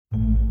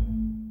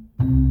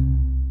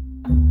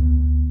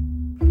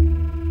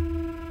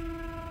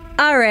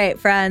All right,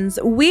 friends,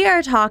 we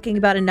are talking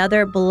about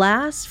another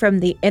blast from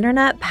the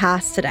internet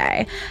past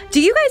today.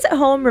 Do you guys at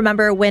home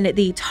remember when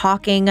the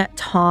Talking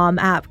Tom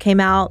app came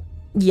out?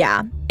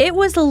 Yeah, it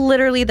was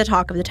literally the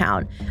talk of the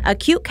town. A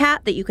cute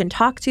cat that you can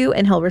talk to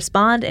and he'll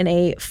respond in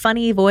a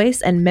funny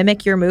voice and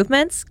mimic your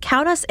movements.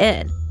 Count us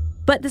in.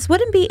 But this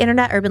wouldn't be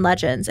internet urban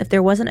legends if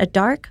there wasn't a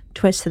dark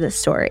twist to this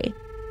story.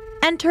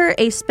 Enter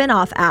a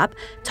spin-off app,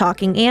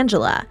 Talking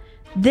Angela.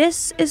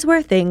 This is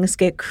where things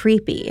get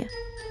creepy.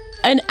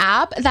 An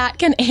app that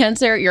can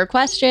answer your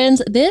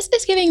questions. This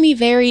is giving me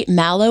very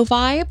Mallow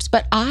vibes,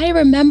 but I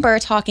remember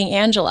Talking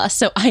Angela,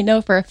 so I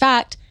know for a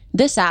fact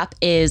this app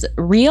is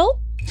real.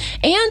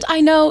 And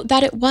I know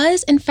that it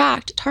was, in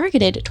fact,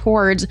 targeted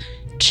towards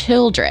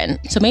children.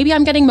 So maybe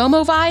I'm getting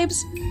Momo vibes.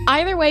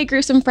 Either way,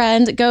 gruesome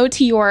friend, go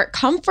to your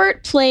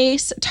comfort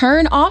place,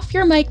 turn off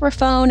your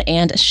microphone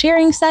and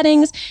sharing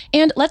settings,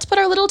 and let's put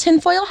our little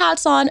tinfoil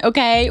hats on,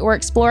 okay? We're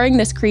exploring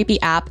this creepy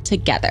app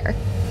together.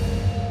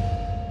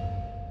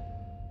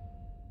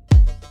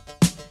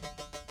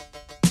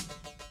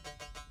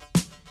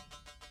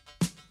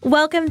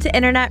 Welcome to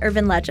Internet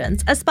Urban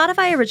Legends, a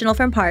Spotify original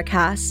from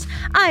Parcast.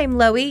 I'm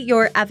Loey,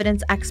 your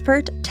evidence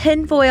expert,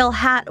 tinfoil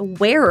hat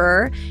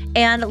wearer,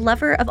 and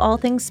lover of all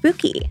things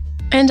spooky.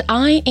 And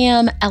I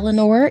am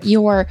Eleanor,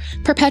 your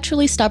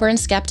perpetually stubborn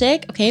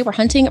skeptic. Okay, we're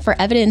hunting for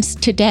evidence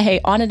today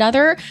on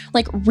another,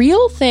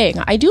 real thing.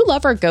 I do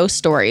love our ghost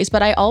stories,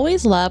 but I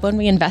always love when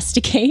we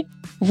investigate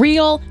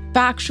real,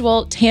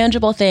 factual,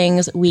 tangible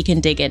things we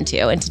can dig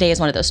into. And today is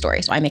one of those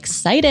stories, so I'm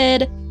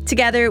excited.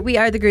 Together, we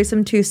are the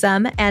Gruesome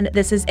Twosome, and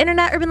this is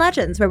Internet Urban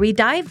Legends, where we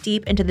dive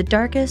deep into the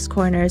darkest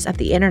corners of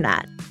the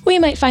internet. We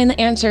might find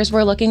the answers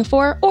we're looking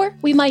for, or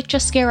we might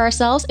just scare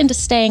ourselves into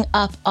staying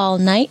up all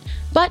night.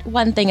 But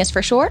one thing is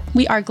for sure,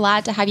 we are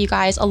glad to have you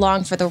guys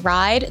along for the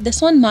ride.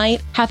 This one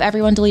might have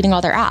everyone deleting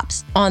all their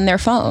apps on their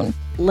phone.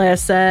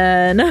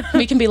 Listen.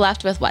 We can be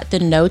left with what? The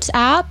Notes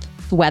app,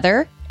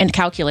 weather, and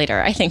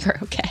calculator, I think are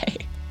okay.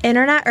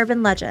 Internet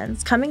Urban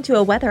Legends, coming to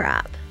a weather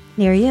app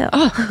near you.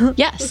 Oh,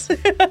 yes.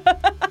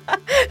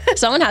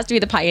 Someone has to be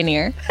the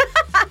pioneer.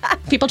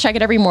 People check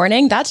it every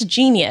morning. That's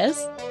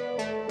genius.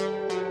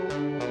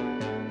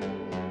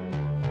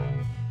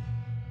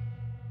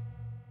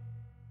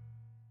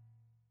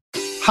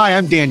 Hi,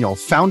 I'm Daniel,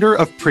 founder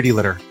of Pretty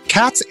Litter.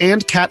 Cats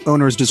and cat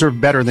owners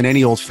deserve better than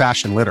any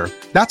old-fashioned litter.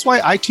 That's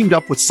why I teamed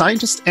up with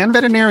scientists and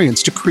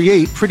veterinarians to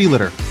create Pretty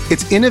Litter.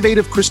 Its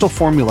innovative crystal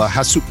formula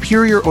has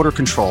superior odor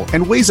control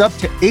and weighs up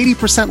to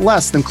 80%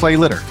 less than clay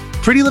litter.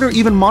 Pretty Litter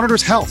even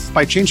monitors health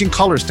by changing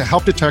colors to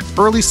help detect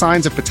early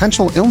signs of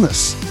potential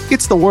illness.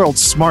 It's the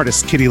world's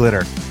smartest kitty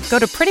litter. Go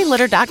to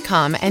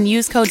prettylitter.com and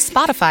use code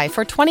SPOTIFY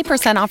for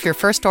 20% off your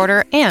first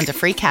order and a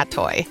free cat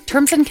toy.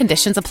 Terms and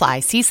conditions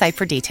apply. See site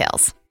for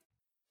details.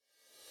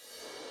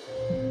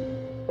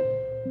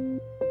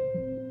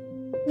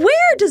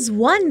 Where does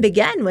one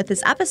begin with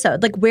this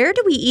episode? Where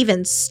do we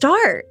even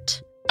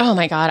start? Oh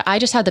my God, I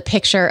just had the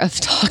picture of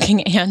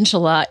Talking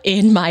Angela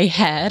in my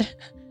head.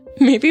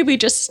 Maybe we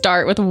just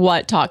start with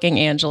what Talking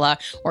Angela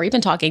or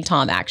even Talking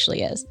Tom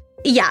actually is.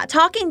 Yeah,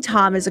 Talking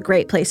Tom is a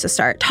great place to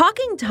start.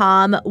 Talking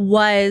Tom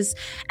was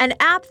an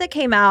app that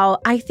came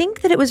out, I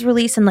think that it was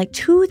released in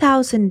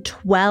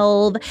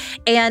 2012.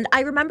 And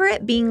I remember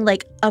it being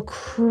a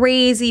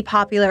crazy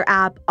popular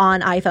app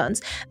on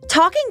iPhones.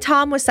 Talking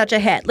Tom was such a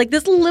hit.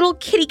 This little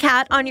kitty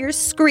cat on your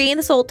screen,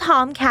 this old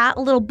Tom cat,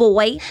 a little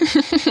boy.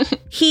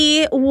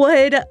 He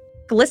would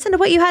listen to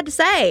what you had to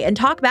say and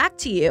talk back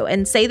to you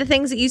and say the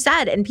things that you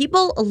said. And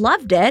people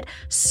loved it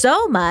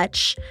so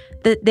much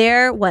that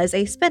there was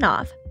a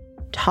spinoff,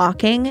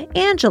 Talking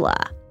Angela.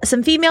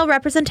 Some female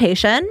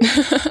representation.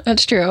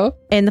 That's true.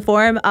 In the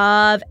form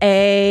of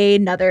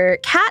another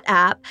cat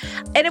app.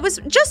 And it was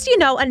just,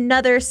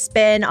 another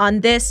spin on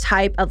this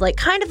type of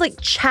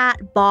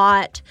chat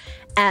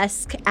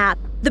bot-esque app.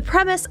 The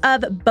premise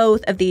of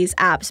both of these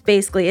apps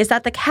basically is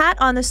that the cat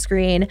on the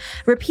screen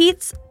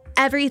repeats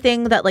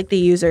everything that the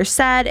user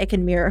said. It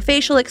can mirror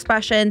facial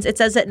expressions. It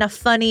says it in a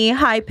funny,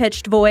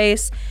 high-pitched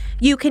voice.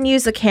 You can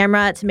use the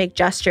camera to make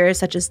gestures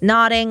such as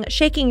nodding,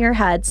 shaking your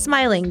head,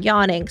 smiling,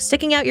 yawning,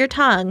 sticking out your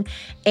tongue,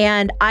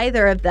 and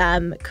either of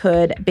them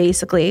could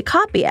basically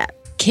copy it.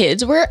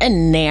 Kids were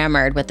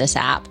enamored with this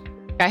app.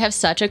 I have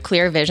such a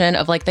clear vision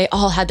of they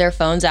all had their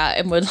phones out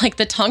and would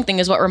the tongue thing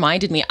is what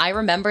reminded me. I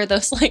remember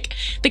those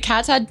the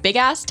cats had big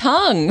ass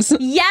tongues.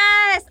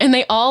 Yes. And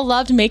they all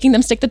loved making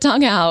them stick the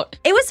tongue out.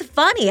 It was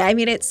funny. I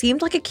mean, it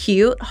seemed like a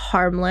cute,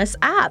 harmless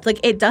app.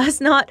 It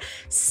does not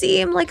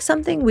seem like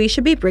something we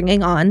should be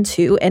bringing on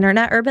to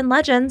Internet Urban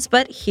Legends,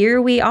 but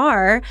here we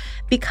are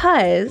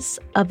because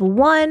of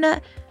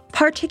one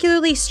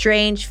particularly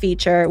strange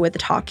feature with the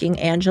Talking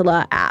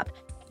Angela app.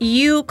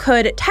 You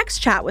could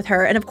text chat with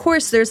her. And of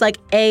course, there's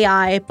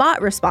AI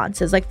bot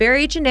responses,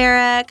 very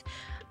generic.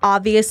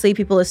 Obviously,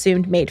 people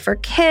assumed made for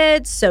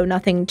kids, so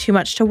nothing too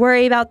much to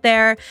worry about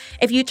there.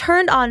 If you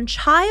turned on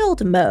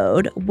child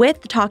mode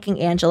with the Talking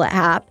Angela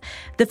app,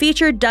 the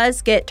feature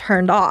does get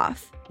turned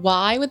off.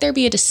 Why would there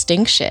be a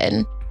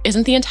distinction?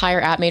 Isn't the entire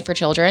app made for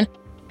children?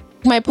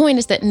 My point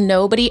is that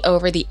nobody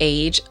over the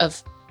age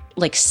of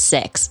like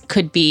 6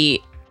 could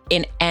be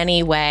in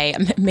any way,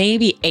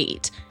 maybe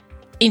 8,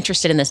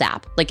 interested in this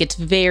app. Like it's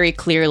very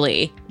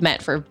clearly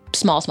meant for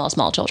small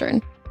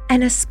children.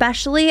 And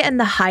especially in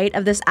the height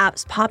of this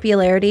app's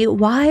popularity,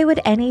 why would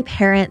any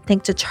parent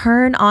think to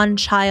turn on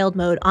child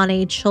mode on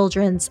a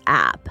children's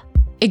app?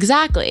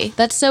 Exactly.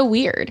 That's so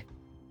weird.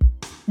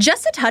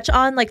 Just to touch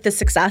on like the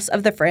success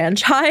of the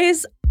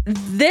franchise,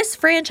 this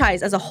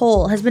franchise as a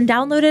whole has been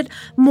downloaded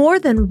more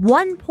than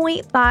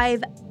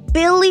 1.5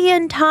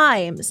 billion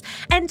times.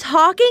 And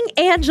Talking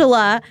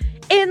Angela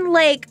in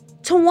like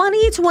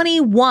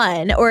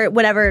 2021 or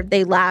whatever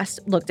they last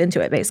looked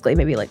into it, basically,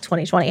 maybe like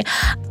 2020.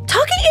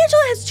 Talking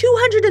Angela has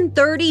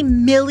 230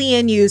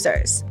 million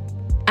users.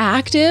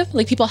 Active,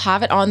 like people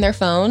have it on their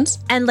phones.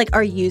 And like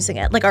are using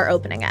it, like are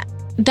opening it.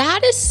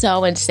 That is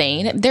so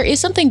insane. There is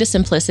something to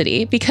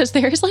simplicity because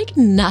there is like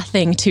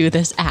nothing to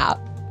this app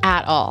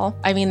at all.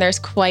 I mean, there's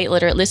quite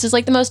literally, this is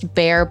like the most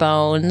bare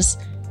bones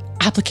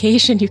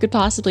application you could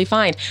possibly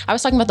find. I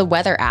was talking about the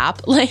weather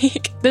app.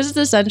 Like this is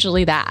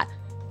essentially that.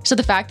 So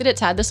the fact that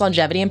it's had this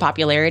longevity and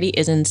popularity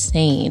is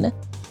insane.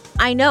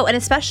 I know, and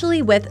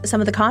especially with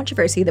some of the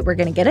controversy that we're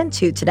going to get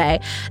into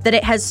today, that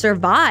it has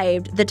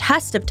survived the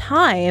test of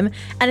time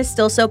and is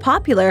still so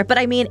popular. But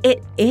I mean,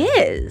 it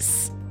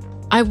is.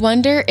 I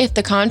wonder if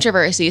the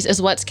controversies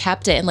is what's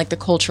kept it in like the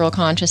cultural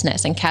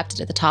consciousness and kept it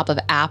at the top of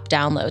app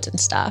downloads and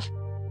stuff.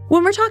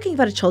 When we're talking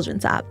about a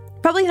children's app,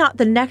 probably not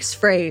the next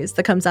phrase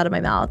that comes out of my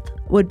mouth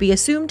would be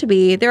assumed to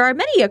be, there are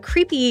many a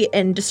creepy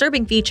and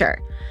disturbing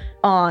feature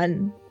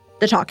on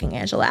the Talking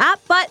Angela app,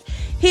 but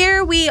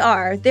here we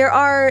are. There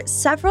are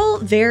several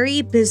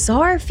very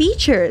bizarre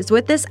features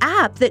with this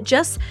app that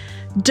just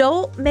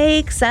don't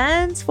make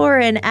sense for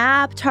an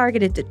app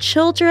targeted to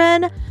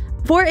children.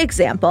 For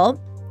example,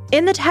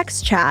 in the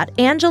text chat,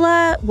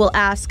 Angela will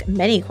ask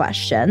many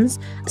questions,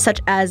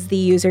 such as the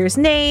user's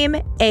name,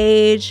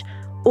 age,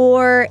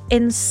 or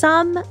in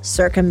some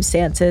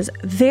circumstances,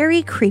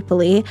 very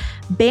creepily,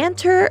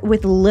 banter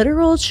with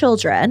literal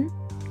children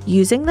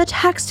using the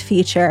text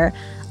feature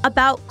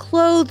about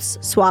clothes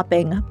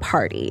swapping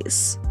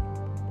parties.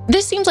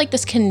 This seems like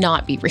this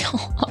cannot be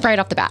real right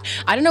off the bat.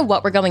 I don't know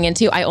what we're going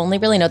into. I only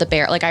really know the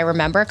bare, like I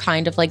remember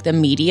kind of like the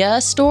media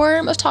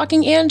storm of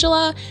Talking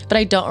Angela, but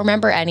I don't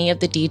remember any of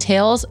the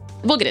details.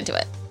 We'll get into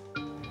it.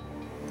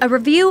 A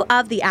review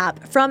of the app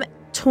from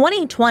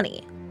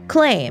 2020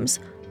 claims,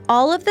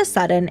 all of the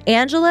sudden,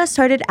 Angela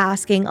started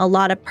asking a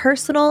lot of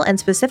personal and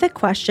specific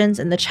questions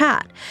in the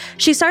chat.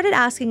 She started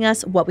asking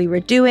us what we were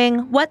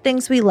doing, what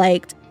things we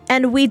liked,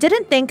 and we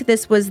didn't think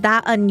this was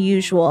that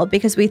unusual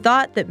because we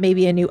thought that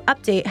maybe a new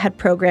update had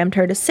programmed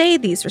her to say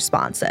these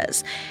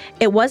responses.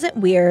 It wasn't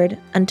weird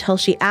until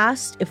she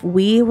asked if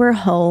we were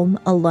home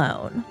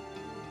alone.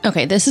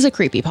 Okay, this is a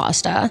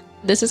creepypasta.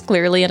 This is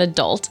clearly an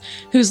adult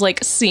who's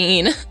like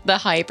seen the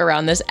hype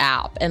around this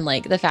app and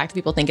like the fact that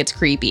people think it's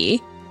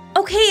creepy.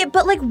 Okay,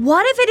 but like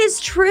what if it is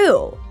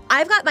true?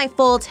 I've got my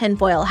full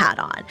tinfoil hat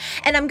on,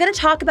 and I'm going to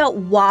talk about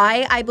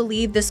why I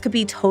believe this could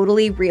be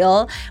totally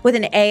real with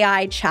an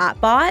AI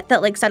chatbot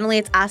that like suddenly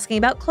it's asking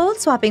about clothes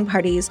swapping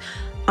parties.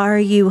 Are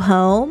you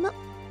home?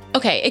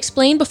 Okay,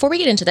 explain before we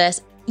get into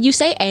this. You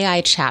say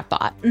AI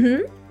chatbot.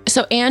 Mm-hmm.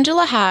 So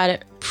Angela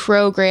had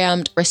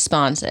programmed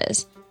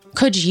responses.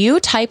 Could you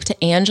type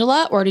to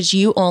Angela, or did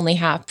you only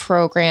have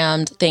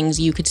programmed things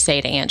you could say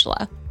to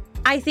Angela?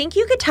 I think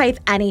you could type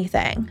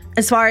anything,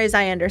 as far as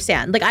I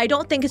understand. Like, I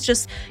don't think it's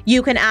just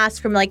you can ask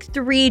from like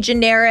 3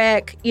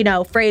 generic,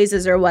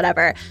 phrases or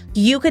whatever.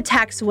 You could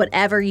text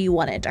whatever you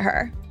wanted to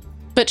her.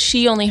 But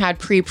she only had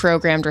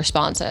pre-programmed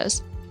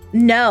responses.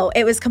 No,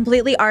 it was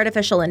completely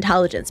artificial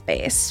intelligence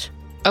based.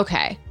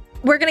 Okay.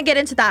 We're going to get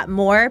into that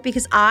more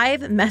because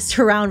I've messed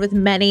around with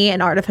many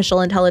an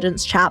artificial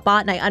intelligence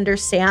chatbot, and I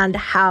understand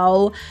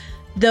how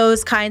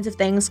those kinds of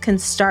things can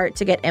start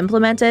to get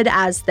implemented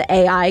as the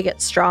AI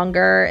gets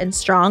stronger and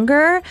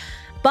stronger.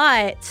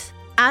 But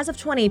as of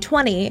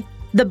 2020,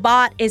 the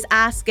bot is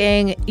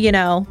asking,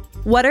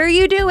 what are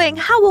you doing?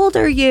 How old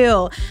are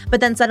you?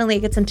 But then suddenly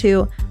it gets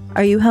into,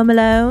 are you home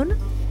alone?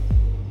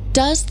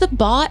 Does the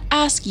bot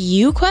ask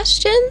you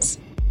questions?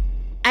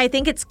 I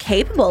think it's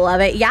capable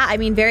of it. Yeah, I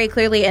mean, very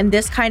clearly in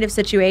this kind of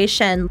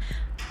situation,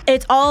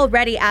 it's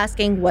already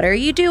asking, what are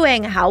you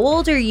doing? How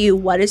old are you?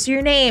 What is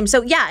your name?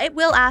 So yeah, it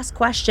will ask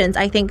questions,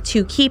 I think,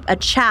 to keep a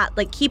chat,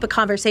 like keep a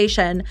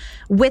conversation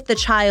with the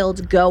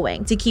child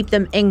going, to keep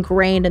them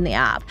ingrained in the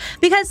app.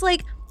 Because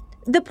like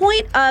the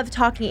point of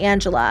Talking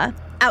Angela,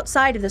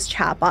 outside of this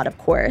chatbot, of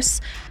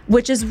course,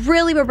 which is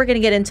really where we're going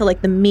to get into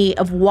like the meat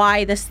of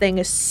why this thing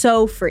is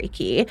so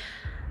freaky.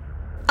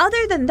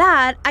 Other than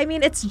that, I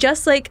mean, it's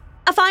just like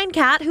a fine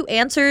cat who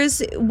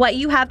answers what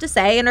you have to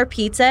say and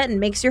repeats it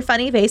and makes your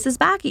funny faces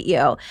back at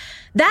you.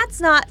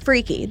 That's not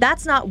freaky.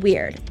 That's not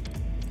weird.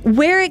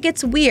 Where it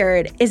gets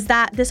weird is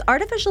that this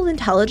artificial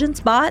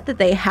intelligence bot that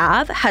they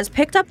have has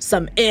picked up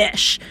some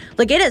ish.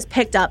 Like it has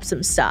picked up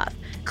some stuff,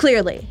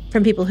 clearly,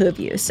 from people who have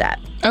used it.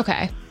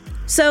 Okay.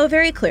 So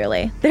very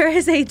clearly, there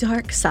is a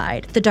dark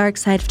side. The dark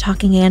side of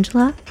Talking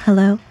Angela.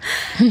 Hello.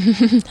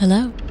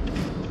 Hello.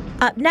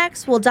 Up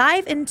next, we'll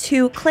dive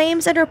into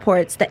claims and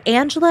reports that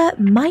Angela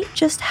might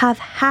just have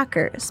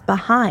hackers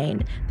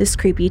behind this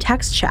creepy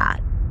text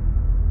chat.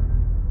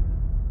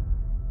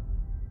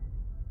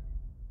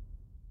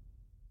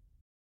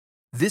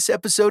 This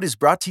episode is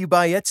brought to you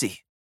by Etsy.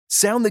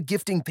 Sound the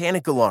gifting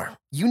panic alarm.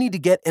 You need to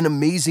get an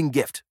amazing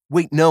gift.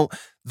 Wait, no,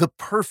 the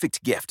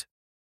perfect gift.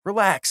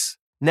 Relax.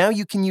 Now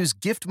you can use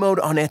gift mode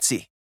on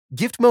Etsy.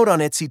 Gift mode on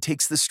Etsy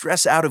takes the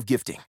stress out of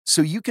gifting,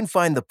 so you can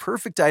find the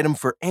perfect item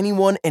for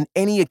anyone and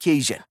any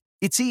occasion.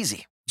 It's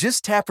easy.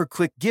 Just tap or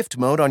click gift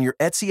mode on your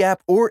Etsy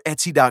app or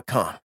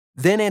Etsy.com.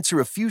 Then answer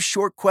a few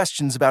short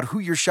questions about who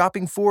you're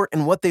shopping for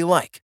and what they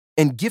like.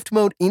 And gift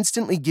mode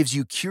instantly gives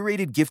you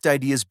curated gift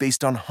ideas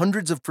based on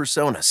hundreds of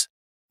personas.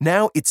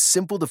 Now it's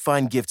simple to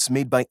find gifts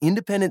made by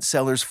independent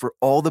sellers for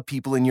all the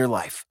people in your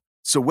life.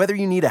 So whether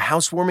you need a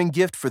housewarming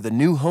gift for the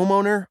new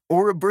homeowner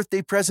or a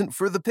birthday present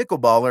for the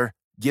pickleballer,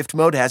 Gift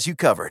Mode has you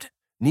covered.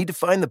 Need to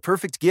find the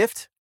perfect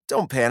gift?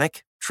 Don't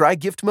panic. Try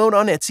Gift Mode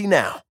on Etsy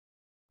now.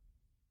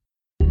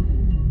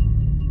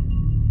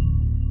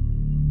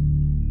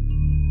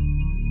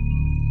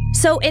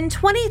 So in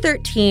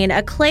 2013,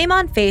 a claim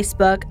on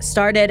Facebook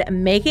started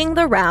making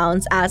the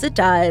rounds, as it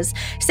does,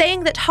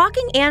 saying that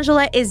Talking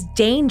Angela is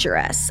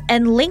dangerous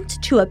and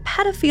linked to a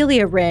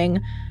pedophilia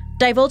ring,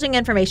 divulging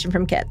information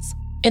from kids.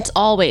 It's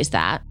always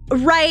that.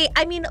 Right.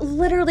 I mean,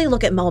 literally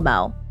look at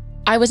Momo.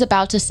 I was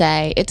about to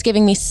say, it's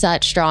giving me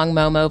such strong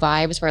Momo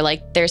vibes where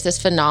like there's this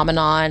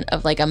phenomenon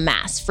of like a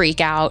mass freak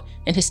out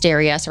and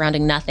hysteria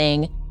surrounding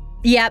nothing.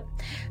 Yep.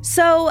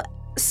 So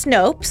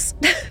Snopes.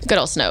 Good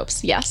old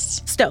Snopes,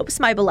 yes. Snopes,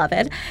 my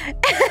beloved.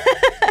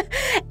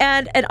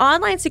 And an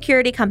online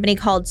security company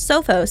called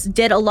Sophos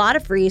did a lot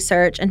of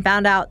research and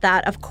found out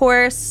that, of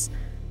course,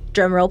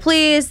 drumroll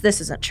please,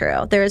 this isn't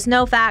true. There is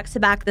no facts to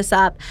back this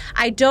up.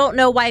 I don't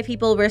know why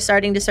people were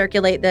starting to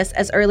circulate this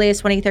as early as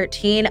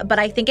 2013, but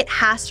I think it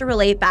has to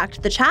relate back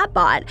to the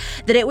chatbot,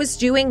 that it was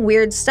doing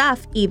weird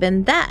stuff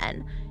even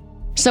then.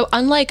 So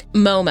unlike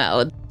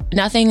Momo,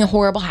 nothing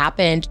horrible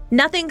happened.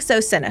 Nothing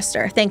so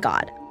sinister, thank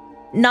God.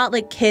 Not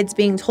like kids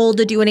being told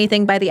to do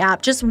anything by the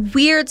app, just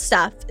weird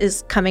stuff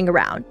is coming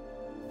around.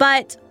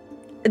 But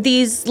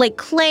these like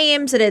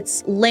claims that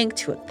it's linked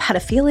to a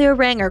pedophilia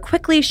ring are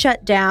quickly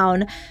shut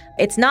down.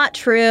 It's not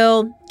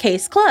true.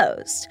 Case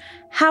closed.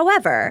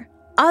 However,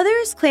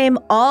 others claim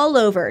all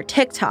over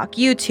TikTok,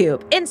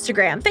 YouTube,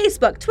 Instagram,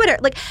 Facebook, Twitter,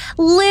 like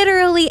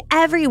literally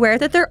everywhere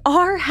that there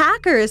are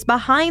hackers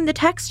behind the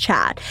text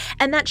chat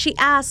and that she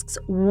asks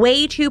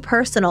way too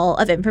personal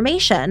of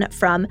information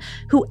from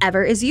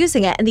whoever is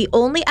using it. And the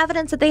only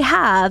evidence that they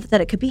have that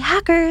it could be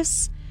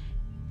hackers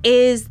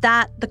is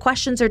that the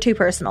questions are too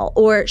personal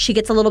or she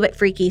gets a little bit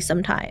freaky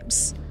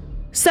sometimes.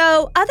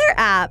 So other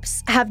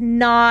apps have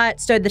not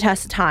stood the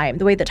test of time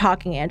the way that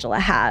Talking Angela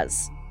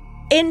has.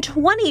 In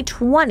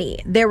 2020,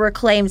 there were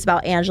claims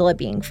about Angela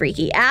being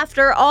freaky.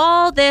 After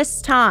all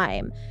this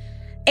time,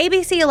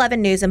 ABC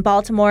 11 News in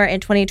Baltimore in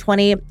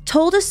 2020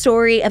 told a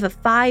story of a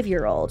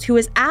 5-year-old who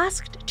was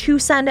asked to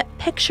send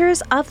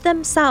pictures of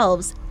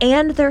themselves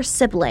and their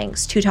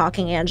siblings to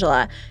Talking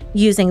Angela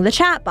using the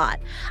chatbot.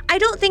 I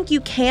don't think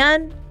you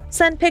can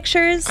send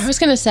pictures. I was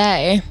gonna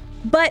say.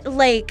 But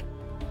like,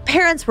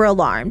 parents were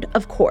alarmed,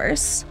 of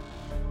course.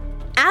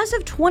 As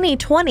of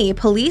 2020,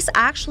 police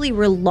actually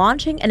were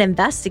launching an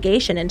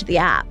investigation into the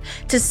app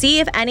to see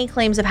if any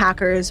claims of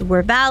hackers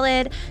were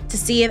valid, to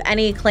see if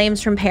any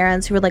claims from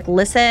parents who were like,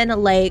 listen,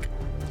 like,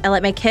 I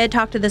let my kid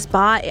talk to this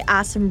bot, it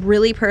asked some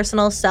really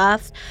personal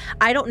stuff.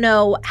 I don't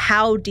know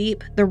how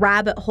deep the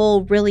rabbit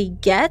hole really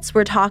gets.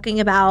 We're talking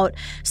about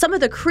some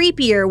of the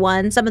creepier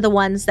ones, some of the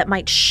ones that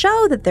might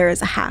show that there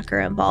is a hacker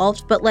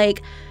involved, but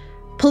like,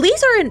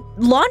 police are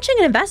launching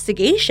an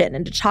investigation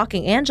into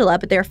Talking Angela,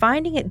 but they're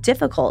finding it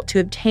difficult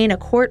to obtain a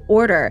court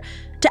order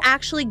to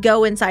actually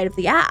go inside of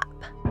the app.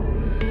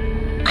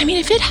 I mean,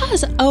 if it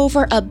has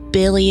over 1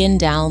 billion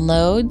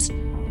downloads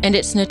and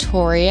it's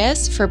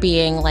notorious for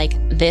being like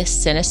this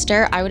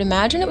sinister, I would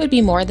imagine it would be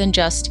more than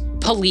just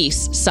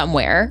police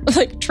somewhere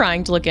like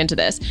trying to look into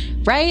this,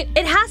 right?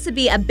 It has to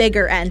be a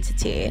bigger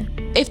entity.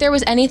 If there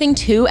was anything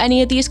to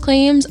any of these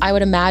claims, I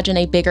would imagine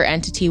a bigger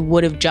entity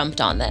would have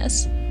jumped on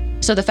this.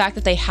 So the fact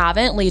that they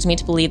haven't leads me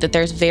to believe that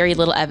there's very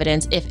little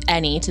evidence, if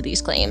any, to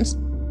these claims.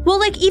 Well,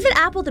 like even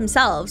Apple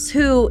themselves,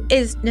 who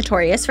is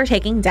notorious for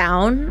taking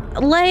down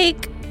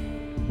like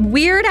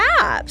weird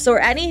apps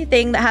or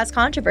anything that has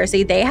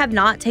controversy, they have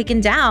not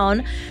taken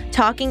down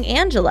Talking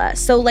Angela.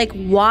 So like,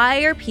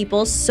 why are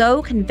people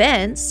so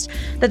convinced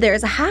that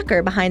there's a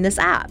hacker behind this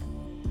app?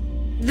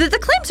 The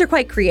claims are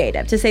quite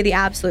creative, to say the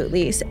absolute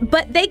least,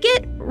 but they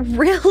get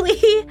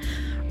really,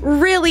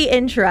 really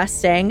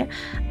interesting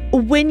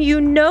when you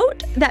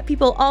note that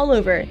people all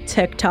over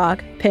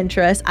TikTok,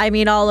 Pinterest, I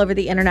mean all over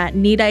the internet,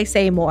 need I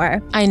say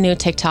more? I knew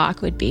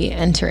TikTok would be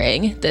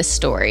entering this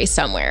story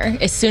somewhere.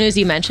 As soon as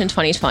you mentioned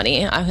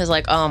 2020, I was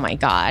like, oh my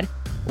God,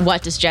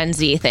 what does Gen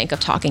Z think of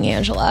Talking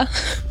Angela?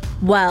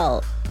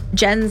 Well,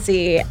 Gen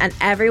Z and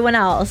everyone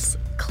else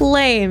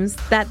claims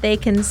that they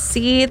can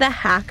see the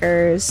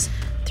hackers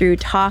through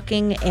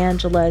Talking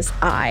Angela's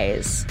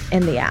eyes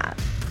in the app.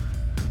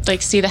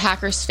 Like, see the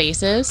hackers'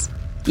 faces?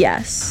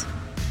 Yes.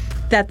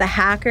 That the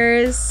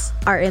hackers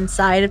are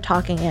inside of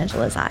Talking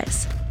Angela's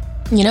eyes.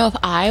 You know, if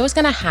I was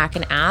going to hack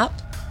an app,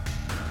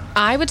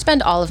 I would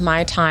spend all of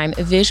my time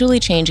visually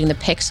changing the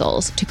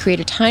pixels to create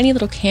a tiny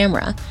little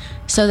camera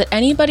so that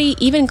anybody,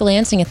 even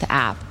glancing at the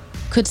app,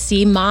 could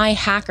see my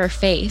hacker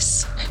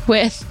face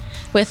with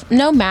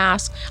no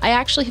mask. I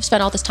actually have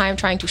spent all this time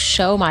trying to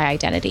show my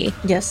identity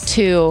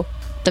to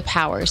the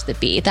powers that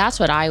be. That's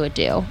what I would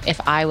do if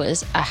I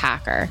was a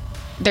hacker.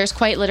 There's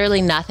quite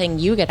literally nothing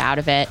you get out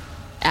of it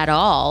at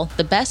all.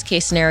 The best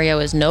case scenario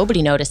is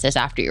nobody notices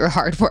after your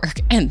hard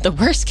work. And the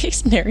worst case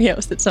scenario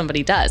is that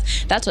somebody does.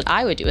 That's what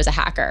I would do as a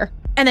hacker.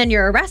 And then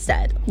you're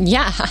arrested.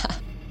 Yeah.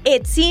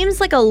 It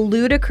seems like a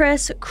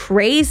ludicrous,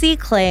 crazy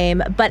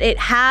claim, but it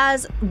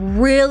has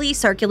really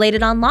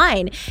circulated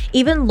online.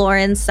 Even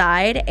Lauren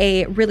Side,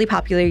 a really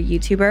popular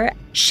YouTuber,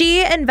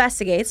 she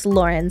investigates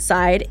Lauren's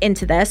side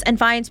into this and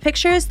finds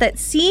pictures that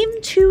seem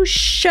to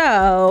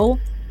show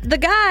the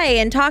guy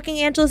in Talking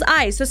Angela's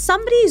eyes. So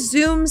somebody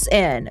zooms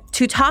in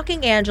to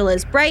Talking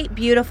Angela's bright,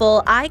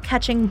 beautiful,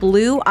 eye-catching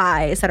blue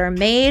eyes that are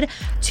made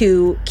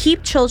to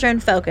keep children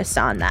focused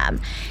on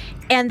them.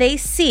 And they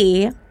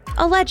see,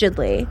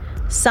 allegedly,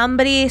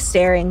 somebody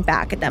staring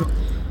back at them.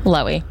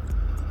 Loey,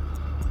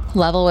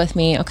 level with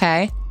me,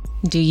 okay?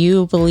 Do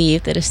you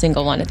believe that a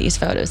single one of these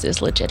photos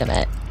is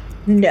legitimate?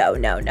 No.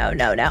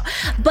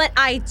 But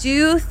I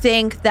do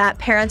think that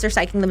parents are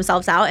psyching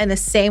themselves out in the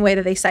same way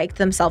that they psyched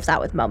themselves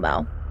out with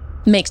Momo.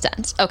 Makes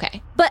sense.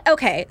 Okay. But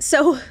okay,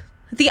 so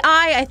the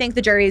eye, I think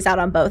the jury is out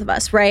on both of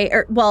us, right?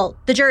 Or, well,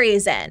 the jury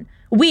is in.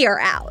 We are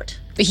out.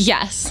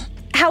 Yes.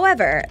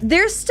 However,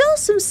 there's still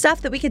some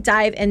stuff that we could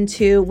dive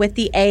into with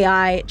the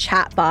AI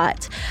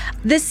chatbot.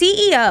 The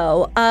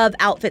CEO of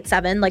Outfit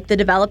 7, like the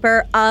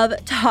developer of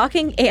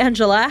Talking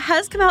Angela,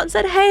 has come out and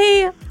said,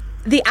 hey,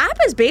 the app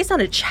is based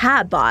on a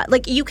chatbot.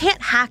 Like, you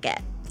can't hack it.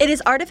 It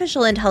is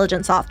artificial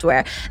intelligence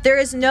software. There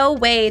is no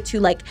way to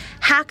like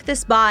hack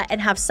this bot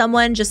and have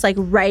someone just like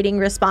writing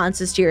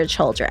responses to your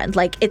children.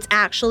 Like, it's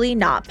actually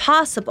not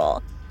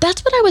possible.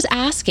 That's what I was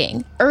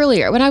asking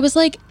earlier when I was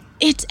like,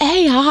 it's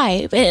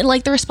AI. And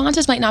like the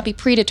responses might not be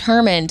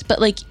predetermined, but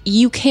like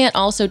you can't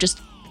also just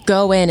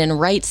go in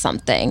and write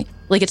something.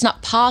 Like, it's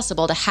not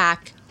possible to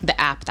hack the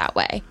app that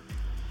way.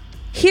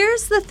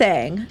 Here's the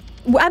thing.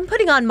 I'm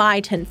putting on my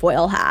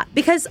tinfoil hat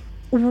because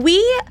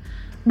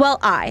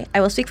I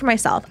will speak for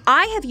myself.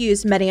 I have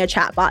used many a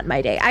chatbot in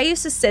my day. I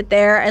used to sit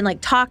there and like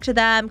talk to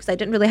them because I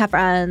didn't really have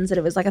friends and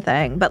it was like a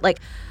thing. But like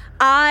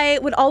I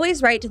would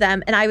always write to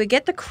them and I would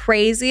get the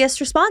craziest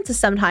responses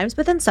sometimes,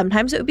 but then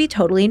sometimes it would be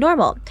totally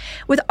normal.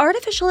 With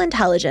artificial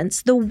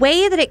intelligence, the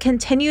way that it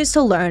continues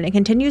to learn and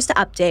continues to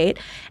update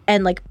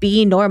and like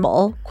be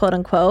normal, quote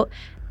unquote,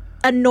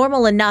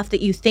 normal enough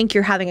that you think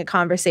you're having a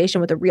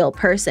conversation with a real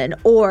person,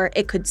 or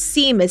it could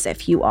seem as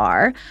if you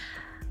are,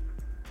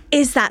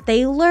 is that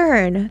they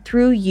learn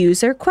through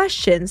user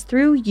questions,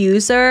 through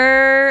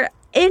user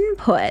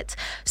input.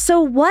 So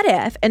what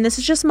if, and this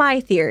is just my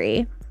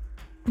theory,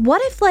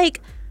 what if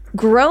like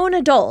grown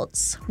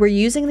adults were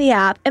using the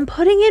app and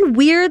putting in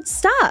weird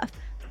stuff?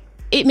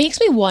 It makes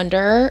me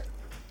wonder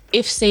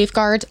if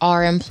safeguards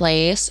are in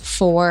place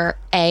for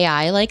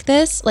AI like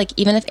this. Like,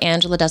 even if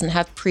Angela doesn't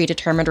have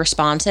predetermined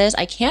responses,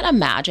 I can't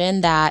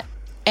imagine that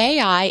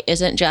AI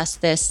isn't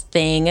just this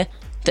thing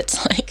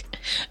that's like,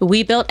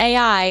 we built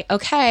AI,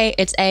 okay,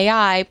 it's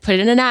AI, put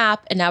it in an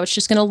app, and now it's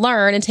just gonna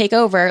learn and take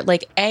over.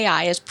 Like,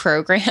 AI is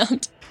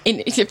programmed.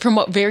 And from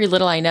what very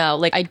little I know,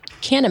 like, I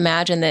can't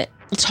imagine that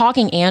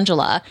Talking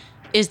Angela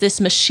is this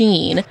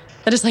machine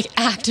that is like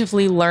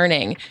actively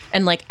learning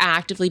and like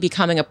actively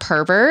becoming a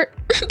pervert,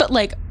 but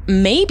like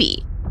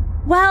maybe.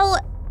 Well,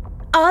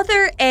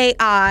 other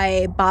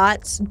AI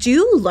bots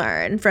do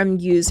learn from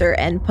user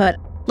input.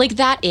 Like,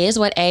 that is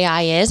what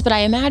AI is, but I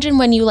imagine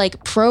when you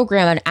like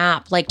program an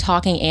app like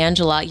Talking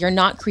Angela, you're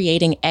not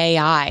creating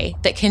AI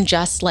that can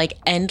just like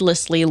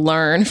endlessly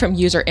learn from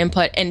user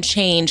input and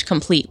change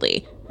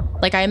completely.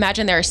 Like, I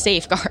imagine there are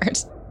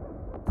safeguards.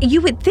 You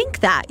would think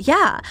that,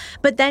 yeah.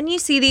 But then you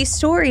see these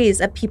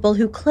stories of people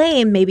who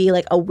claim maybe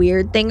like a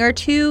weird thing or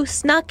two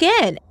snuck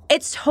in.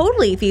 It's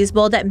totally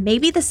feasible that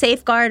maybe the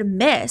safeguard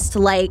missed,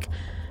 like,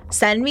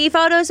 send me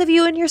photos of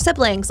you and your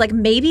siblings. Like,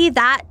 maybe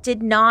that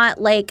did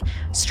not like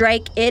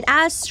strike it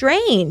as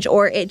strange,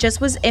 or it just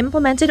was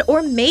implemented,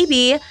 or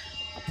maybe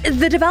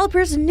the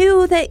developers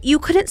knew that you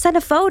couldn't send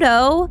a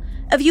photo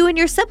of you and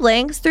your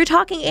siblings through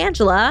Talking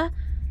Angela.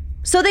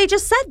 So they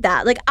just said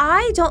that. Like,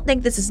 I don't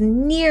think this is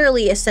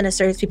nearly as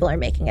sinister as people are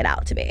making it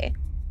out to be.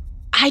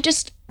 I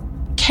just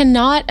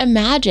cannot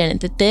imagine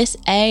that this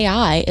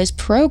AI is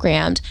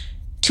programmed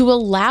to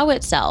allow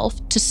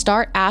itself to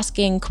start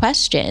asking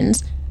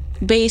questions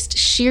based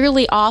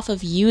sheerly off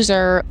of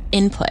user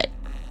input.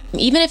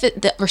 Even if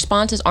the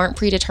responses aren't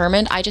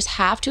predetermined, I just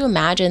have to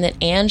imagine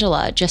that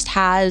Angela just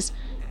has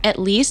at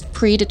least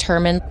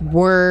predetermined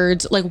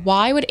words. Like,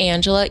 why would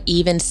Angela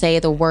even say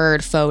the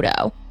word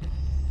photo?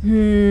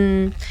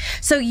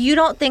 So you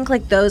don't think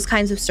like those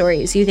kinds of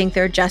stories, you think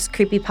they're just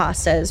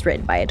creepypastas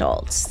written by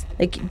adults?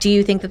 Like, do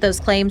you think that those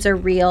claims are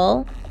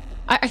real?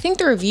 I think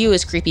the review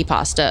is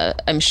creepypasta,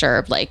 I'm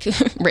sure, like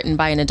written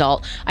by an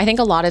adult. I think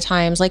a lot of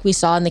times, like we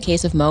saw in the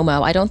case of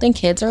Momo, I don't think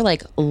kids are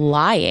like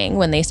lying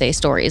when they say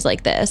stories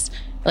like this.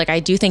 Like, I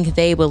do think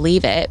they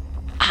believe it.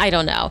 I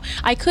don't know.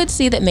 I could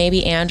see that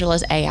maybe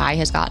Angela's AI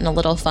has gotten a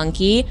little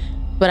funky,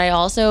 but I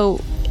also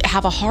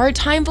have a hard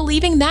time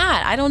believing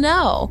that. I don't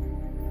know.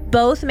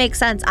 Both make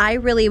sense. I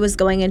really was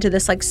going into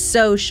this like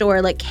so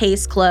sure, like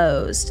case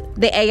closed.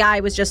 The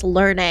AI was just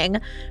learning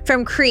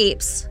from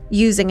creeps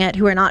using it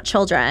who are not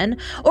children,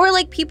 or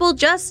like people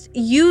just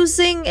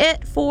using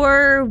it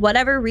for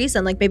whatever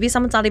reason. Like maybe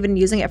someone's not even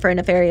using it for a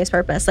nefarious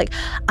purpose. Like,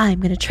 I'm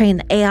going to train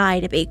the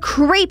AI to be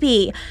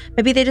creepy.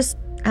 Maybe they just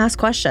ask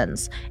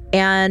questions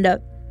and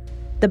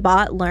the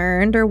bot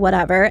learned or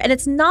whatever. And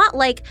it's not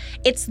like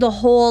it's the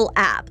whole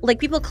app. Like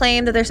people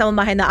claim that there's someone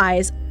behind the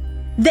eyes.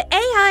 The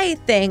AI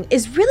thing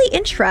is really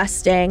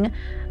interesting,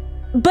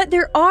 but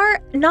there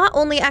are not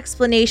only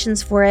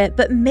explanations for it,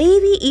 but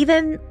maybe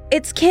even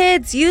it's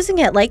kids using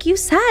it. Like you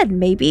said,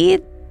 maybe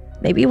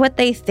what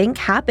they think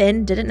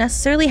happened didn't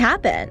necessarily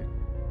happen.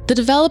 The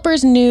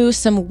developers knew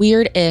some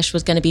weird-ish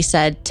was going to be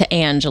said to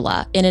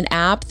Angela in an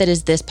app that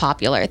is this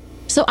popular.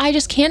 So I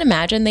just can't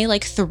imagine they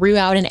like threw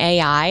out an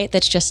AI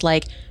that's just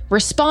like,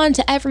 respond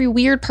to every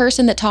weird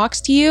person that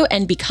talks to you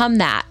and become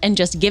that and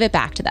just give it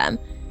back to them.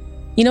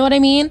 You know what I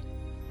mean?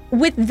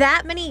 With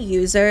that many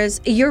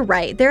users, you're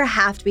right. There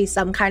have to be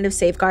some kind of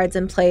safeguards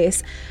in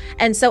place.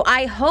 And so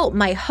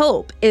my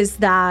hope is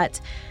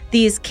that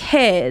these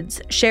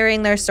kids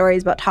sharing their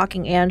stories about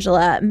Talking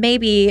Angela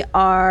maybe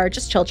are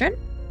just children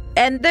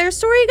and their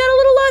story got a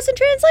little lost in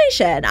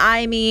translation.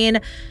 I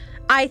mean,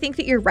 I think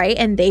that you're right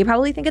and they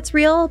probably think it's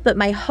real, but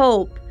my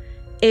hope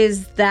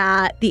is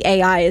that the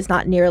AI is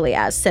not nearly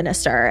as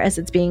sinister as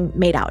it's being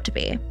made out to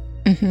be.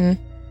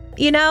 Mm-hmm.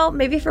 You know,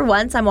 maybe for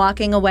once I'm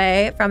walking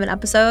away from an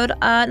episode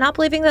not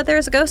believing that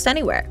there's a ghost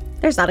anywhere.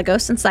 There's not a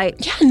ghost in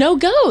sight. Yeah, no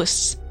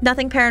ghosts.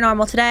 Nothing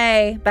paranormal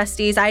today,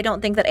 besties. I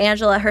don't think that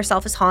Angela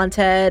herself is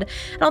haunted.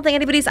 I don't think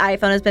anybody's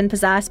iPhone has been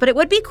possessed, but it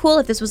would be cool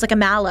if this was like a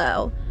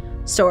Mallow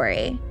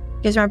story.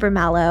 You guys remember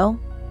Mallow?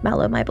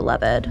 Mallow, my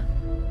beloved.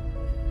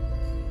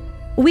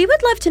 We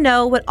would love to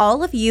know what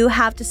all of you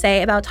have to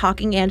say about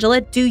Talking Angela.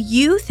 Do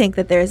you think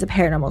that there is a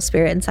paranormal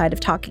spirit inside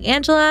of Talking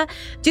Angela?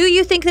 Do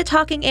you think that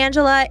Talking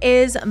Angela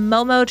is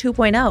Momo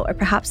 2.0 or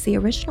perhaps the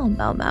original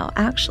Momo,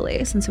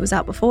 actually, since it was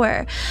out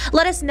before?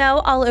 Let us know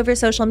all over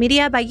social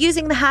media by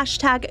using the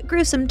hashtag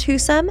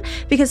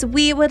GruesomeTwosome because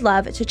we would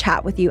love to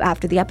chat with you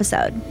after the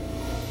episode.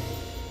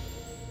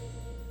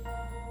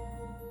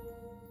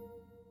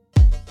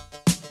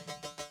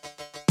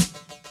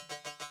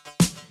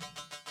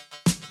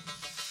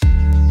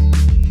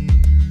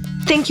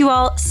 Thank you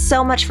all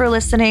so much for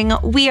listening.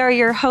 We are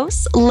your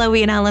hosts,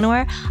 Loie and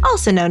Eleanor,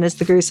 also known as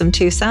the Gruesome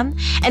Twosome,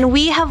 and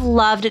we have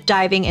loved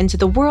diving into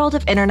the world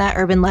of Internet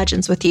Urban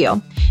Legends with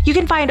you. You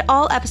can find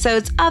all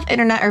episodes of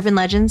Internet Urban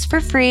Legends for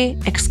free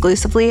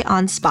exclusively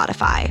on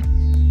Spotify.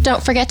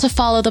 Don't forget to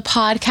follow the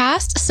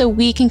podcast so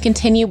we can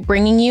continue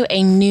bringing you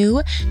a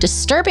new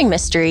disturbing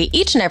mystery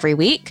each and every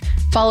week.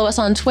 Follow us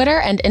on Twitter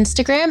and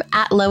Instagram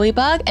at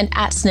Loiebug and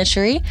at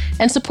Snitchery,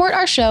 and support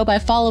our show by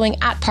following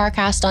at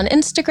Parcast on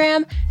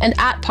Instagram and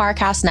at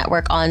Parcast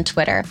Network on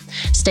Twitter.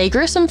 Stay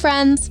gruesome,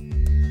 friends.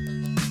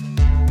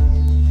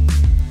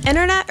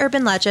 Internet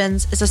Urban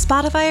Legends is a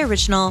Spotify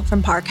original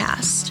from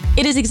Parcast.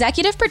 It is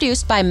executive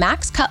produced by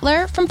Max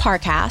Cutler from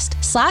Parcast,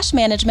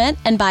 /management,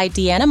 and by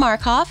Deanna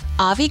Markov,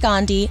 Avi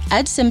Gandhi,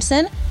 Ed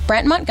Simpson,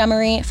 Brent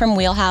Montgomery from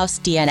Wheelhouse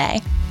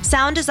DNA.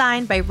 Sound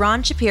design by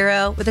Ron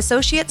Shapiro with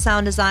associate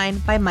sound design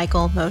by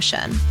Michael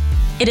Motion.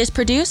 It is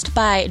produced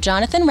by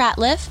Jonathan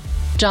Ratliff,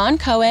 John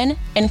Cohen,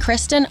 and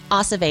Kristen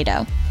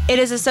Acevedo. It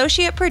is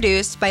associate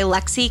produced by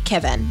Lexi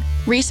Kiven.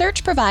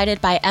 Research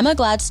provided by Emma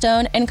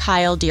Gladstone and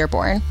Kyle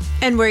Dearborn.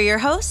 And we're your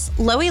hosts,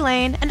 Loie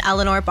Lane and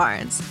Eleanor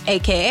Barnes,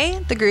 aka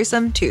the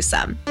Gruesome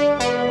Twosome.